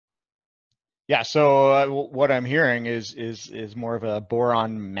Yeah, so what I'm hearing is more of a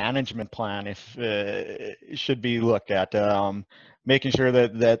boron management plan. If it should be looked at, making sure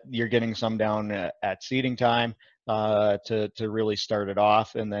that you're getting some down at seeding time to really start it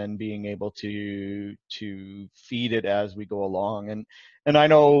off, and then being able to feed it as we go along. And I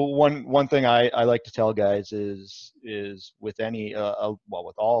know one thing I like to tell guys is with any well,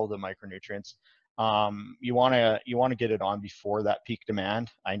 with all of the micronutrients, you want to get it on before that peak demand.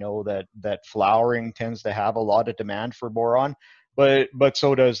 I know that flowering tends to have a lot of demand for boron, but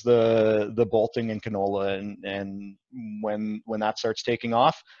so does the bolting and canola, and when that starts taking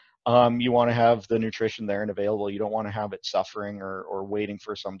off, you want to have the nutrition there and available. You don't want to have it suffering or waiting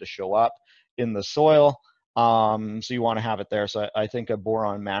for some to show up in the soil. So you want to have it there. So I think a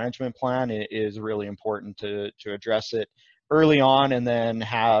boron management plan is really important to address it early on, and then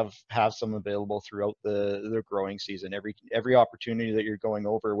have some available throughout the growing season. Every opportunity that you're going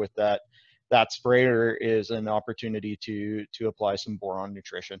over with that sprayer is an opportunity to apply some boron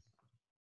nutrition.